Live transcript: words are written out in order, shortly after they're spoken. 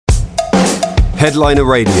Headliner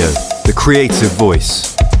Radio, the creative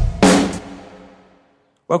voice.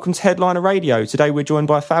 Welcome to Headliner Radio. Today we're joined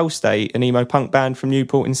by Failstate, an emo-punk band from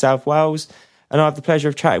Newport in South Wales. And I have the pleasure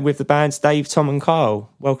of chatting with the bands Dave, Tom and Kyle.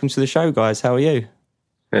 Welcome to the show, guys. How are you?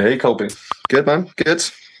 Hey, Colby. Good, man. Good.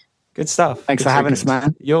 Good stuff. Thanks for having us,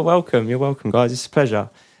 man. You're welcome. You're welcome, guys. It's a pleasure.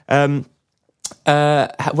 Where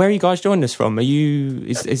are you guys joining us from? Are you?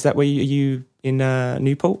 Is that where are you in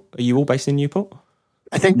Newport? Are you all based in Newport?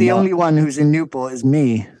 I think the only one who's in Newport is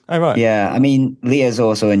me. Oh, right. Yeah, I mean, Leah's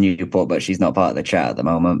also in Newport, but she's not part of the chat at the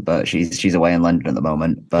moment. But she's away in London at the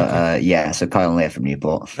moment. But yeah, so Kyle and Leah from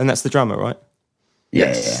Newport. And that's the drummer, right?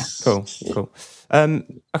 Yes. Yeah. Cool.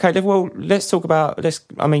 Okay, well, let's talk about let's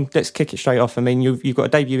kick it straight off. I mean, you've got a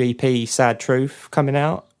debut EP, Sad Truth, coming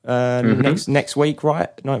out next week,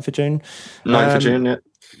 right? 9th of June. 9th of June, yeah.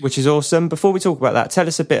 Which is awesome. Before we talk about that, tell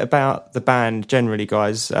us a bit about the band generally,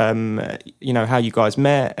 guys. How you guys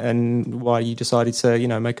met and why you decided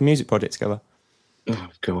to, make a music project together. Oh,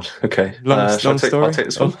 God. Okay. Long story. I'll take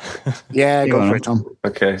this one. Yeah, go for it, Tom.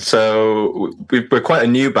 Okay. So we're quite a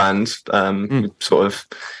new band.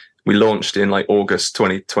 We launched in like August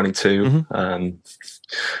 2022. So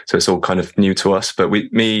it's all kind of new to us. But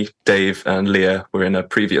me, Dave and Leah were in a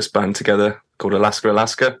previous band together called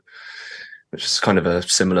Alaska, which is kind of a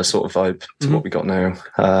similar sort of vibe to what we got now.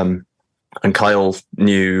 And Kyle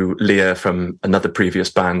knew Leah from another previous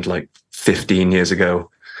band like 15 years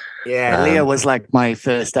ago. Yeah, Leah was like my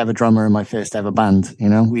first ever drummer in my first ever band.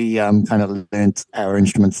 We kind of learned our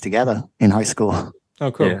instruments together in high school.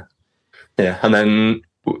 Oh, cool. Yeah. And then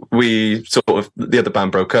the other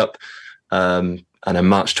band broke up. And in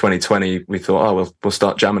March 2020, we thought, we'll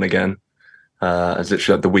start jamming again. It's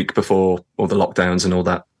literally like the week before all the lockdowns and all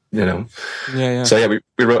that, Yeah. So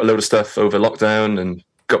we wrote a load of stuff over lockdown and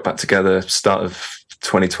got back together start of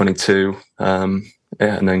 2022. And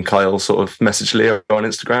then Kyle sort of messaged Leah on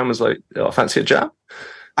Instagram, was like, fancy a jam?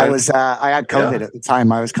 I had COVID at the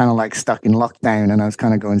time. I was kind of like stuck in lockdown and I was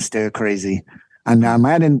kind of going stir crazy. And I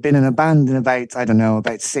hadn't been in a band in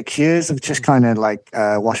about 6 years. I've just kind of like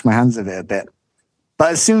washed my hands of it a bit.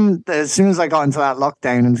 But as soon as I got into that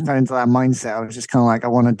lockdown and got into that mindset, I was just kind of like, I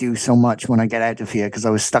want to do so much when I get out of here, because I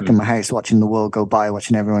was stuck in my house watching the world go by,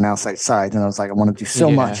 watching everyone else outside. And I was like, I want to do so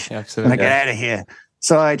much when I get out of here.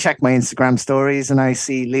 So I check my Instagram stories and I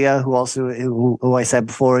see Leah, who I said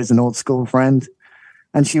before is an old school friend.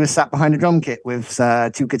 And she was sat behind a drum kit with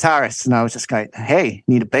two guitarists. And I was just like, hey,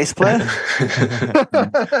 need a bass player?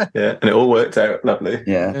 Yeah, and it all worked out lovely.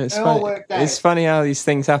 Yeah. It's funny how these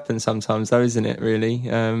things happen sometimes, though, isn't it, really?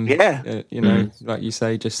 Like you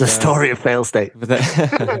say, just... The story of Failstate.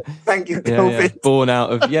 Thank you, COVID. Yeah. Born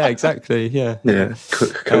out of... Yeah, exactly, yeah. Yeah,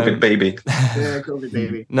 COVID baby. Yeah, COVID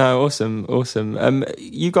baby. No, awesome.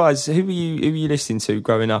 You guys, who were you listening to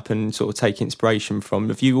growing up and sort of take inspiration from?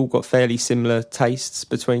 Have you all got fairly similar tastes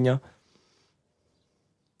between you?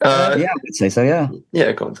 Yeah, I would say so. Yeah.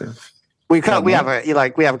 Yeah, go on, Dave. We have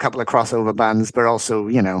a couple of crossover bands, but also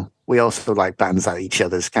we also like bands that each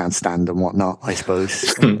other's can't stand and whatnot. I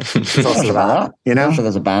suppose it's also that. I'm sure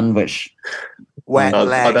there's a band which Wet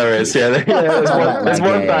Leg. Oh, there is. Yeah, there's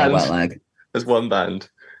one band. Wet Leg. There's one band.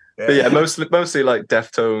 But yeah, mostly like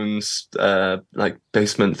Deftones, like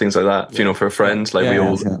Basement, things like that. Funeral for a Friend, like we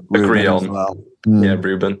all agree on. Well. Yeah,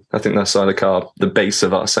 Ruben. I think that's the base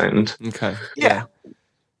of our sound. Okay. Yeah.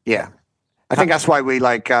 I think that's why we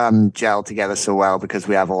like gel together so well, because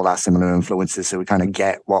we have all our similar influences, so we kind of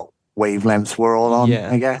get what wavelengths we're all on.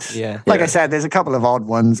 I guess. Yeah. I said, there's a couple of odd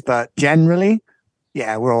ones, but generally,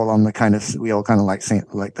 we're all on we all kind of like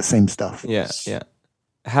the same stuff. Yeah.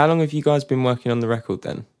 How long have you guys been working on the record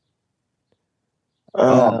then?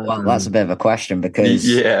 Well, that's a bit of a question, because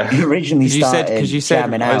you originally started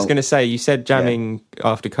jamming out. I was going to say, you said jamming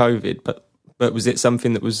after COVID, but was it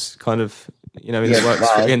something that was kind of in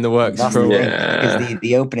the works for a while? Because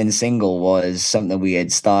the opening single was something we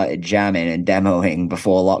had started jamming and demoing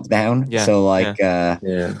before lockdown. Yeah,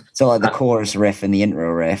 so the chorus riff and the intro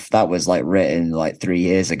riff, that was like written like 3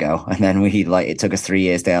 years ago, and then it took us 3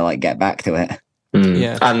 years to like get back to it.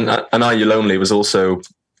 Yeah, and Are You Lonely was also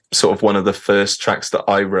sort of one of the first tracks that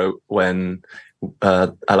I wrote when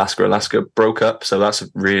Alaska broke up. So that's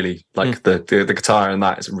really like the guitar in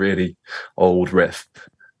that is a really old riff.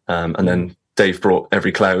 And then Dave brought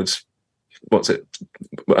Every Cloud's,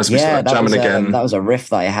 as we started jamming again. That was a riff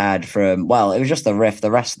that I had from, it was just the riff.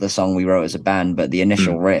 The rest of the song we wrote as a band, but the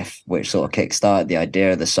initial riff, which sort of kickstarted the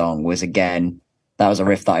idea of the song, was that was a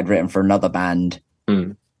riff that I'd written for another band.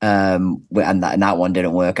 And that one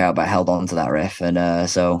didn't work out, but I held on to that riff, and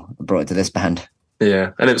so I brought it to this band.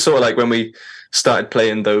 Yeah, and it was sort of like when we started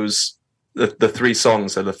playing those the 3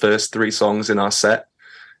 songs are the first 3 songs in our set.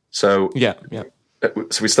 So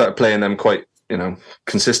so we started playing them quite,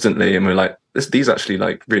 consistently, and we're like, these actually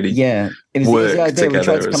like really it was work the idea. together. We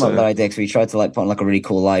tried to come up with that idea because we tried to like put on like a really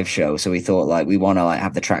cool live show. So we thought like we want to like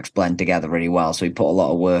have the tracks blend together really well. So we put a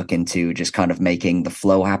lot of work into just kind of making the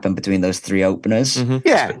flow happen between those 3 openers. Mm-hmm.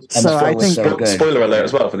 Yeah, and so I think spoiler alert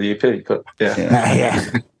as well for the EP, but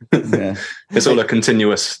it's all a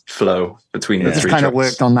continuous flow between the 3 tracks. Kind of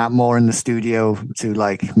worked on that more in the studio to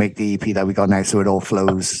like make the EP that we got now, so it all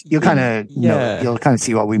flows. You'll kind of you'll kind of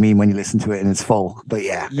see what we mean when you listen to it in its full. But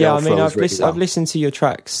I mean, I've listened to your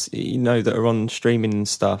tracks, that are on streaming and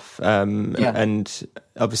stuff, and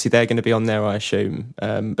obviously they're going to be on there, I assume.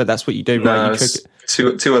 But that's what you do, right?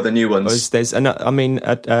 Two other new ones. There's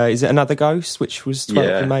is it Another Ghost, which was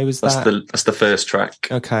 12th of May? Was that's the first track?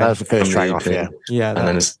 Okay, that was the first track off. And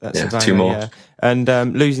then that's 2 more. Yeah. And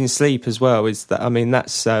Losing Sleep as well is that. I mean,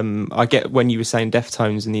 that's I get when you were saying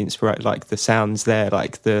Deftones and the inspiration, like the sounds there,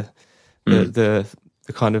 like the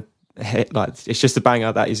kind of hit, like it's just a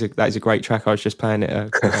banger. That is a great track. I was just playing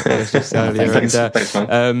it just earlier. Thanks,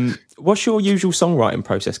 man. What's your usual songwriting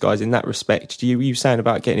process, guys? In that respect, you were saying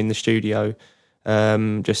about getting in the studio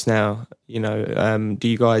just now. Do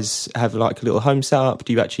you guys have like a little home setup?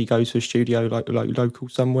 Do you actually go to a studio like local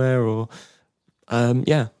somewhere, or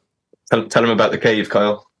Tell them about the cave,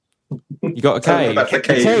 Kyle. You got a cave? About the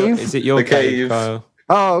cave. Is it your cave, Kyle?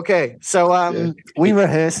 Oh, okay. So we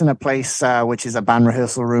rehearse in a place which is a band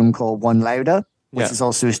rehearsal room called One Louder, which is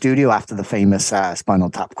also a studio after the famous Spinal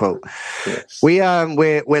Tap quote. Yes.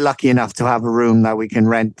 We're lucky enough to have a room that we can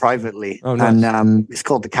rent privately, and it's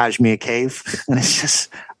called the Cashmere Cave, and it's just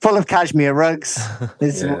full of cashmere rugs.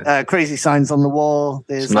 There's crazy signs on the wall.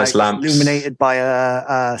 There's some nice lamps illuminated by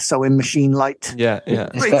a sewing machine light. It's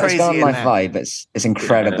got a nice vibe. It's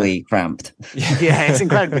incredibly cramped. It's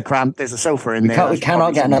incredibly cramped. There's a sofa in there. We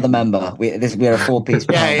cannot get another member. We're a 4-piece.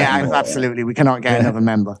 Absolutely. We cannot get another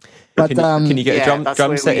member. But can you get a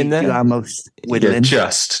drum set in there? Do our most whittling.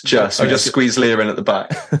 Just. We just squeeze Leah in at the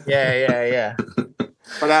back. Yeah.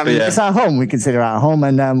 But it's our home. We consider our home,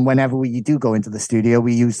 and whenever we do go into the studio,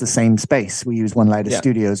 we use the same space. We use One Louder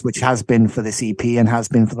Studios, which has been for this EP and has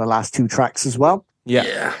been for the last 2 tracks as well.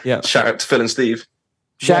 Yeah. Shout out to Phil and Steve.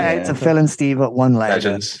 Shout out to Phil and Steve at One Louder.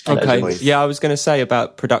 Legends. Okay. I was going to say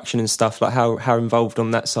about production and stuff, like how involved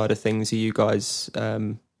on that side of things are you guys?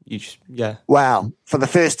 Well, for the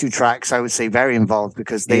first 2 tracks, I would say very involved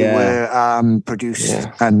because they were produced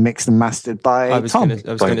and mixed and mastered by Tom.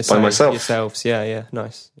 I was going to say myself. Yourselves.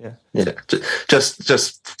 Nice. Yeah.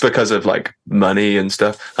 Just because of like money and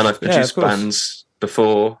stuff, and I've produced bands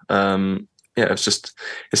before.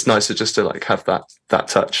 It's nicer just to like have that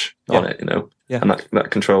touch on it, and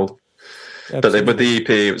that control. But with the EP,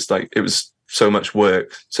 it was so much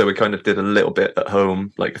work, so we kind of did a little bit at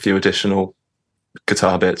home, like a few additional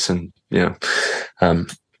guitar bits and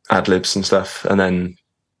ad libs and stuff, and then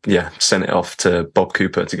sent it off to Bob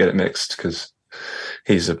Cooper to get it mixed because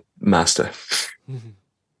he's a master.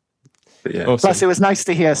 But awesome. Plus it was nice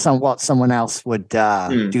to hear what someone else would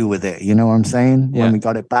do with it, you know what I'm saying, when we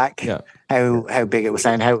got it back, how big it was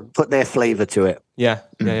sound, how put their flavor to it.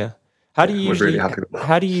 How do you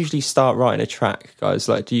usually start writing a track, guys?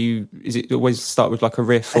 Like, is it always start with like a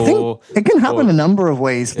riff, or it can happen a number of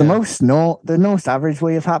ways? The most average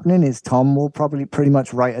way of happening is Tom will probably pretty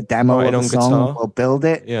much write a demo of a song, or build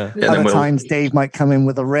it. Other times Dave might come in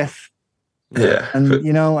with a riff. And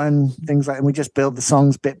and things like, and we just build the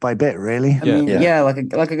songs bit by bit, really. Like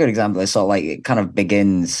a good example is sort of like it kind of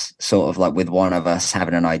begins sort of like with one of us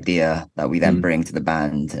having an idea that we then bring to the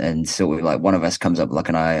band, and so like one of us comes up with like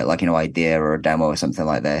an idea or a demo or something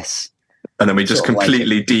like this, and then we just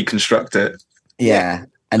completely deconstruct it.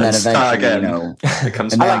 And then eventually it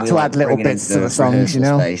comes. I like to add little bits to the songs,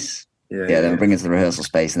 space. Then we bring it to the rehearsal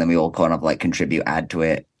space, and then we all kind of like contribute, add to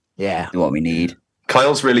it, do what we need.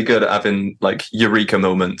 Kyle's really good at having like eureka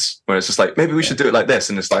moments where it's just like, maybe we should do it like this,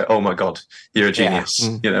 and it's like, oh my god, you're a genius,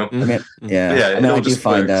 I do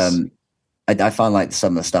find I find like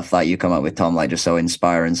some of the stuff that you come up with, Tom, like just so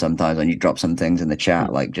inspiring sometimes when you drop some things in the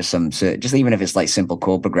chat, like just even if it's like simple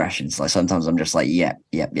chord progressions, like sometimes I'm just like, there's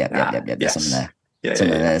something there.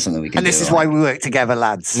 There's something we can do. And this is why we work together,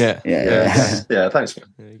 lads. Thanks, man.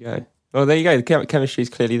 There you go. Well, there you go. The chemistry is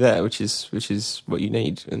clearly there, which is what you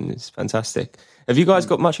need, and it's fantastic. Have you guys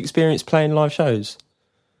got much experience playing live shows?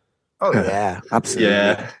 Oh yeah, absolutely.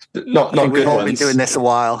 Yeah, not good we've all ones. been doing this a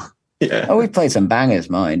while. Yeah. Oh, we've played some bangers,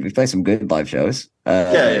 mind. We've played some good live shows.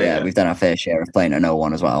 We've done our fair share of playing at No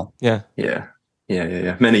One as well. Yeah.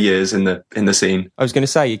 Many years in the scene. I was going to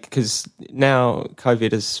say, because now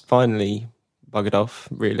COVID has finally buggered off.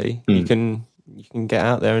 Really, you can get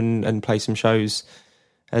out there and play some shows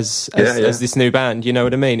as this new band. You know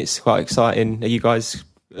what I mean? It's quite exciting. Are you guys?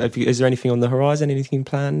 Is there anything on the horizon? Anything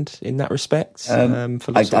planned in that respect? I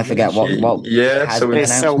forget what. Yeah, so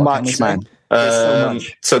there's so much, man.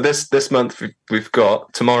 So this month we've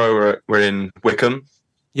got tomorrow we're in Wickham,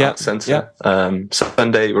 Centre.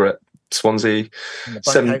 Sunday we're at Swansea.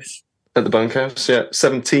 At the Bunkhouse,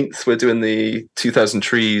 17th, we're doing the 2000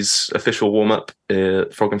 Trees official warm-up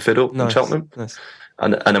at Frog and Fiddle in Cheltenham. Nice.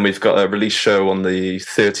 And then we've got a release show on the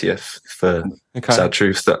 30th for Sad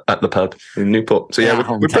Truth at the pub in Newport. So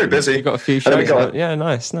we're pretty busy. You've got a few shows.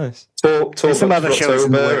 Nice. Tour some other shows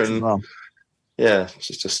in the works as well. Yeah, it's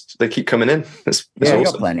just they keep coming in. It's awesome. We've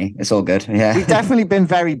got plenty. It's all good. Yeah, we've definitely been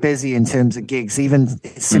very busy in terms of gigs, even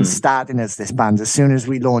since starting as this band. As soon as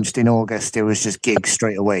we launched in August, it was just gigs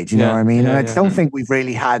straight away. Do you know what I mean? And I don't think we've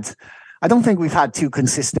had 2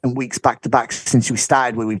 consistent weeks back to back since we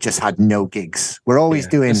started where we've just had no gigs. We're always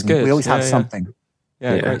doing. We always have something.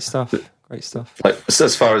 Yeah, great stuff. Great stuff. Like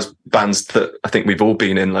as far as bands that I think we've all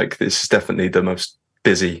been in, like this is definitely the most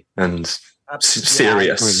busy and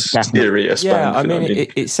serious band, I mean,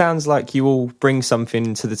 it sounds like you all bring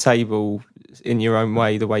something to the table in your own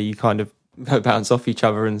way, the way you kind of bounce off each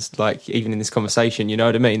other, and like even in this conversation, you know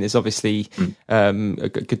what I mean, there's obviously a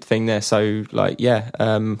good thing there. So like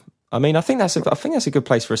I mean, I think that's a good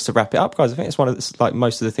place for us to wrap it up, guys. I think it's one of the,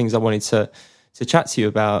 most of the things I wanted to chat to you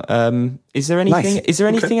about. Is there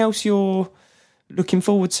anything else you're looking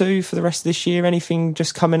forward to for the rest of this year? Anything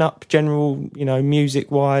just coming up, general,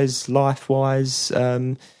 music wise, life wise,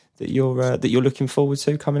 that you're looking forward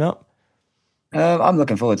to coming up? I'm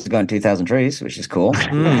looking forward to going to 2000 Trees, which is cool.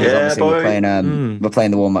 Obviously we're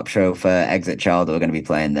playing the warm up show for Exit Child. We're going to be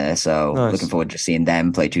playing there, so looking forward to seeing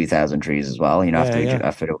them play 2000 Trees as well.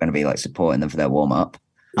 After we're going to be like supporting them for their warm up.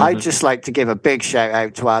 I'd just like to give a big shout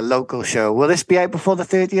out to our local show. Will this be out before the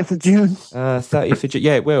 30th of June? 30th of June,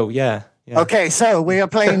 yeah, it will, yeah. Okay, so we are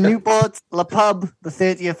playing Newport, La Pub, the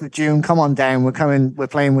 30th of June. Come on down. We're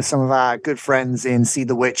playing with some of our good friends in See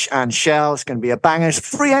the Witch and Shell. It's going to be a banger. It's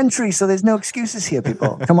free entry, so there's no excuses here,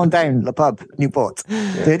 people. Come on down, La Pub, Newport,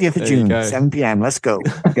 30th of June, 7 p.m. Let's go.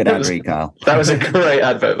 Good advert, Carl. That was a great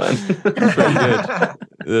advert, man. Pretty good. That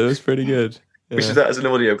was pretty good. Yeah. We should do that as an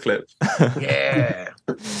audio clip. Yeah.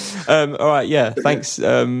 All right, yeah, thanks.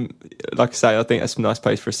 Like I say, I think that's a nice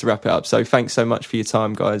place for us to wrap it up. So thanks so much for your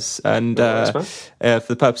time, guys. And for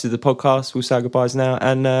the purpose of the podcast, we'll say our goodbyes now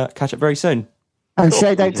and catch up very soon. And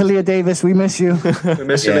shout out to Leah Davis. We miss you. We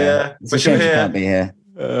miss you, Leah. Wish you can't be here.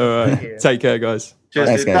 All right. Take care, guys. Cheers.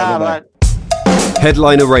 Thanks, guys.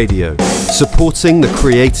 Headliner Radio, supporting the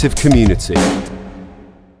creative community.